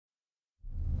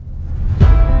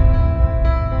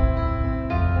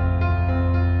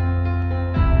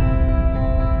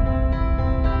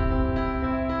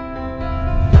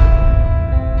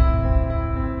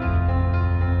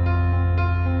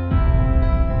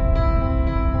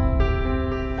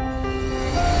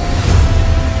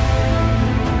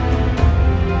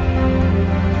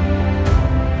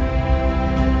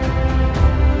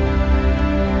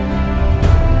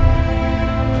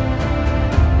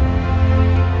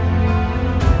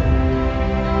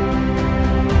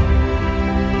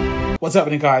What's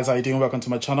happening, guys? How you doing? Welcome to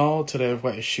my channel. Today I've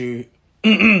got a shoe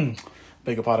beg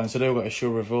your pardon. Today we've got a shoe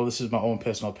review. This is my own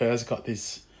personal pairs. Got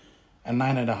this a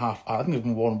 9.5. I think I've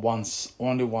been worn once,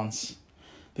 only once.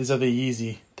 These are the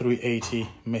Yeezy 380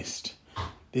 Mist.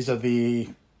 These are the,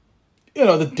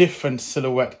 the different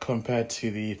silhouette compared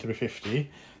to the 350.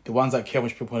 The ones that came,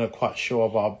 which people are not quite sure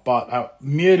about. But I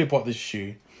merely bought this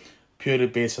shoe purely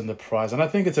based on the price. And I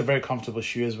think it's a very comfortable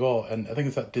shoe as well. And I think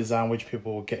it's that design which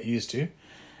people will get used to.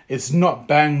 It's not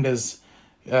banged as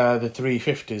the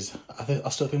 350s. I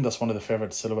still think that's one of the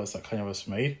favorite silhouettes that Kanye West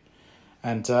made.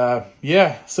 And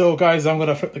yeah, so guys, I'm going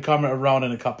to flip the camera around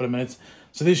in a couple of minutes.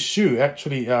 So this shoe,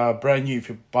 actually brand new if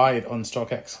you buy it on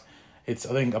StockX. It's,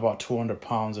 I think, about £200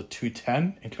 or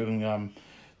 £210, including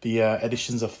the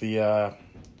additions of the,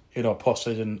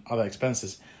 postage and other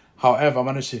expenses. However, I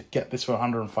managed to get this for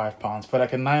 £105 for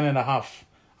like a 9.5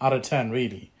 out of 10,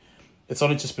 really. It's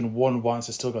only just been worn once.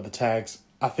 It's still got the tags.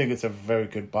 I think it's a very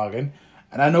good bargain.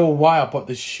 And I know why I bought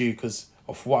this shoe, because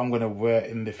of what I'm going to wear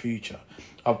in the future.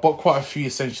 I've bought quite a few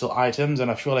essential items,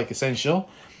 and I feel like essential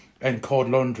and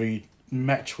cold laundry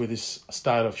match with this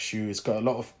style of shoe. It's got a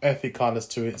lot of earthy colors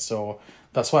to it, so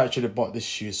that's why I actually bought this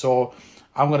shoe. So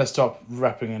I'm going to stop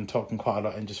rapping and talking quite a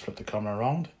lot and just flip the camera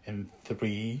around in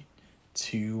 3,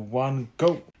 2, 1,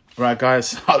 go. Right,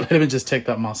 guys, let me just take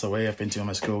that mouse away. I've been doing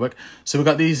my schoolwork. So we've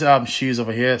got these shoes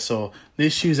over here. So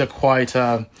these shoes are quite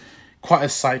a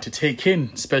sight to take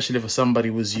in, especially for somebody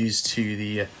who's used to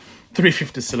the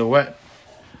 350 silhouette.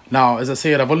 Now, as I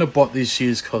said, I've only bought these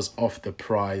shoes because of the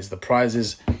price. The price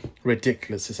is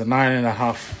ridiculous. It's a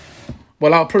 9.5.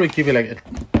 Well, I'll probably give you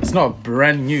it's not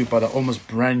brand new, but they're almost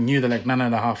brand new. They're like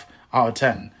 9.5 out of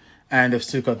 10. And they've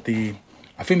still got the,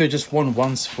 I think they just won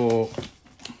once for,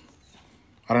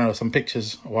 I don't know, some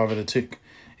pictures or whatever they took.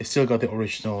 It's still got the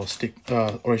original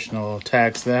original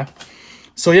tags there.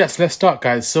 So yes, let's start,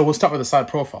 guys. So we'll start with the side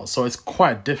profile. So it's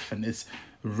quite different. It's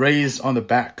raised on the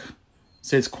back.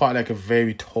 So it's quite like a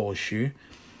very tall shoe.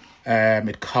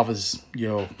 It covers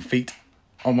your feet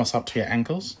almost up to your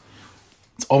ankles.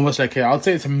 It's almost like I would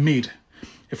say it's a mid.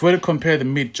 If we were to compare the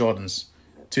mid Jordans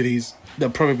to these, they'll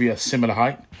probably be a similar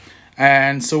height.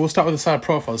 And so we'll start with the side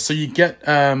profile. So you get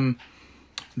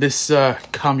this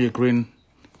cameo green.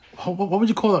 What would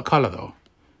you call that color though?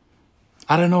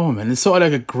 I don't know, man. It's sort of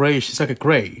like a grayish. It's like a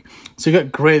gray. So you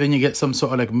get gray, then you get some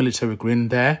sort of like military green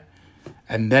there.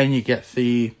 And then you get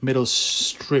the middle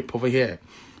strip over here,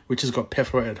 which has got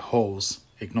perforated holes.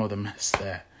 Ignore the mess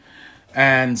there.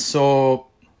 And so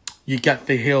you get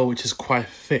the heel, which is quite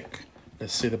thick.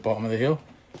 Let's see the bottom of the heel.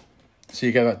 So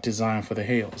you get that design for the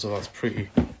heel. So that's pretty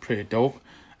dope.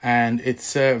 And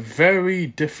it's a very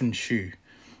different shoe,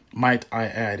 might I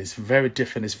add. It's very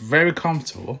different. It's very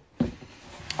comfortable.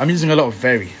 I'm using a lot of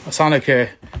very. I sound like a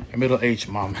middle-aged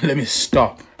mom. Let me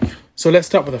stop. So let's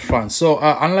start with the front. So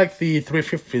unlike the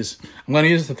 350s, I'm going to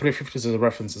use the 350s as a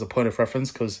reference, as a point of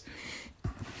reference, because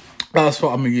that's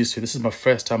what I'm used to. This is my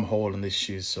first time holding these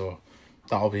shoes, so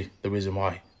that'll be the reason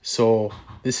why. So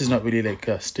this is not really like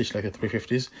a stitch like the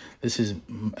 350s. This is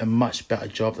a much better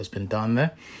job that's been done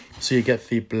there. So you get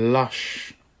the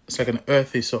blush. It's like an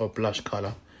earthy sort of blush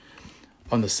color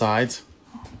on the sides,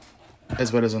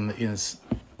 as well as on the ins.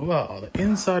 Well, the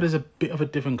inside is a bit of a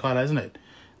different color, isn't it?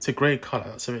 It's a grey color.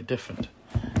 That's a bit different.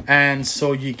 And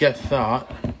so you get that.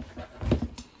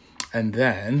 And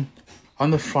then on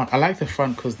the front, I like the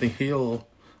front because the heel,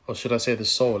 or should I say the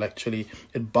sole, actually,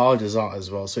 it bulges out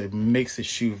as well. So it makes the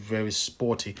shoe very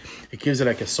sporty. It gives it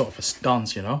like a sort of a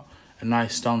stance, a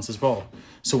nice stance as well.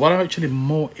 So what I'm actually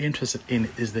more interested in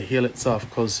is the heel itself,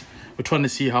 because we're trying to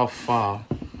see how far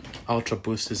Ultra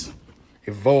Boost has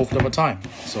evolved over time.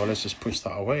 So let's just push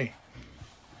that away.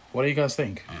 What do you guys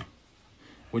think?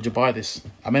 Would you buy this?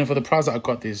 I mean, for the price that I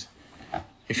got these,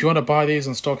 if you want to buy these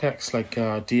on StockX,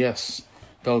 like DS,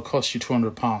 they'll cost you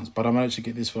 £200. But I managed to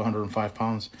get these for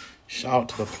 £105. Shout out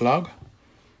to the plug.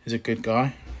 He's a good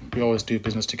guy. We always do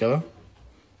business together.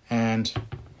 And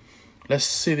let's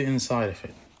see the inside of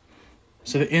it.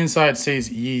 So the inside says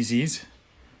Yeezys.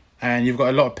 And you've got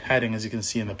a lot of padding, as you can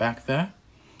see in the back there.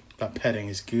 That padding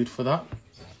is good for that.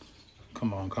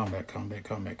 Come on, come back,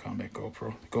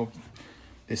 GoPro. Go.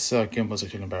 This gimbal's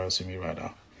actually embarrassing me right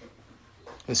now.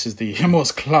 This is the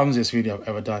most clumsiest video I've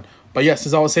ever done. But yes,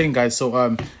 as I was saying, guys,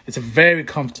 so it's a very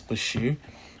comfortable shoe.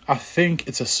 I think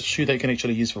it's a shoe that you can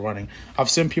actually use for running. I've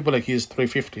seen people like use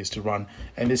 350s to run,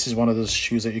 and this is one of those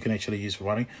shoes that you can actually use for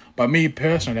running. But me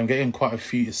personally, I'm getting quite a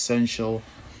few essential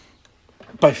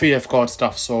by VF Guard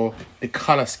stuff, so the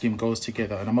color scheme goes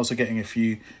together. And I'm also getting a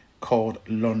few cold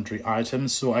laundry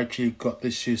items, so I actually got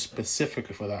this shoe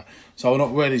specifically for that. So I will not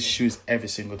wear these shoes every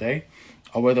single day.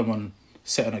 I'll wear them on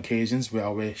certain occasions where I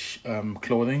wear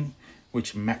clothing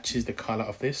which matches the color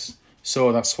of this.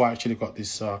 So that's why I actually got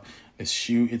this this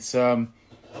shoe. It's yeah,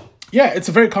 it's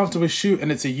a very comfortable shoe,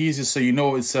 and it's a Yeezy, so you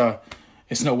know it's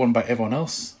not worn by everyone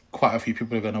else. Quite a few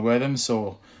people are gonna wear them,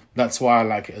 so that's why I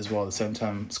like it as well. At the same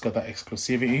time, it's got that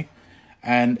exclusivity.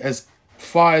 And as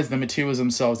far as the materials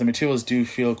themselves, the materials do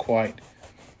feel quite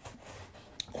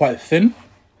thin.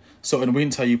 So in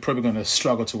winter, you're probably gonna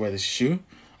struggle to wear this shoe.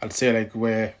 I'd say like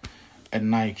wear a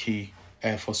Nike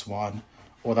Air Force One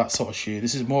or that sort of shoe.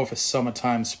 This is more of a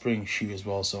summertime spring shoe as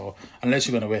well. So unless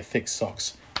you're gonna wear thick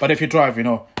socks, but if you drive, you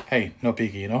know, hey, no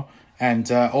biggie, you know.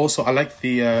 And also I like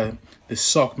the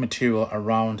sock material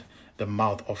around the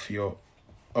mouth of your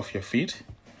feet.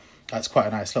 That's quite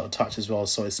a nice little touch as well.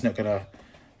 So it's not gonna,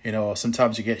 you know,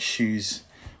 sometimes you get shoes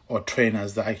or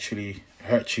trainers that actually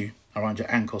hurt you around your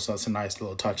ankle. So that's a nice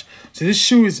little touch. So this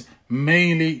shoe is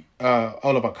mainly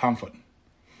all about comfort.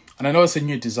 And I know it's a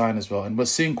new design as well. And we're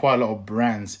seeing quite a lot of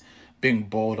brands being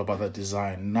bold about that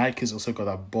design. Nike's also got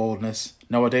that boldness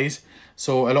nowadays.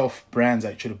 So a lot of brands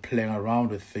actually playing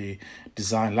around with the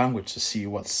design language to see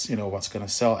what's going to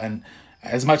sell. And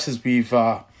as much as we've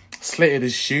slated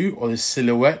this shoe or this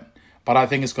silhouette, but I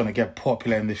think it's going to get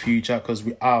popular in the future because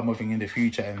we are moving in the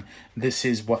future, and this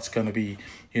is what's going to be,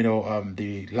 you know,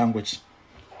 the language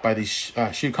by these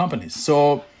shoe companies.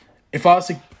 So if I was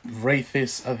to rate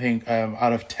this, I think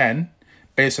out of 10,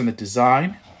 based on the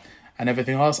design and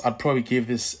everything else, I'd probably give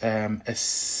this a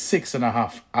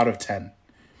 6.5 out of 10,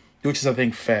 which is, I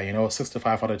think, fair, you know, 6 to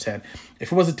 5 out of 10.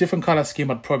 If it was a different color scheme,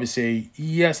 I'd probably say,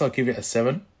 yes, I'll give it a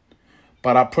 7.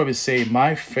 But I'd probably say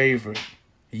my favorite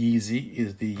Yeezy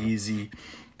is the Yeezy,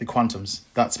 the Quantums.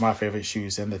 That's my favorite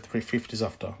shoes, and the 350s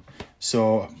after.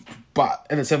 So, but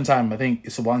at the same time, I think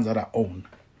it's the ones that I own.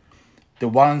 The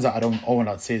ones that I don't own,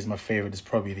 I'd say is my favorite, is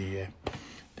probably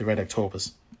the Red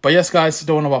Octobers. But yes, guys,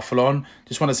 don't want to waffle on.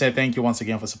 Just want to say thank you once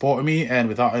again for supporting me. And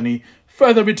without any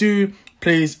further ado,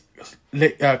 please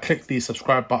click the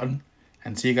subscribe button,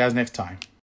 and see you guys next time.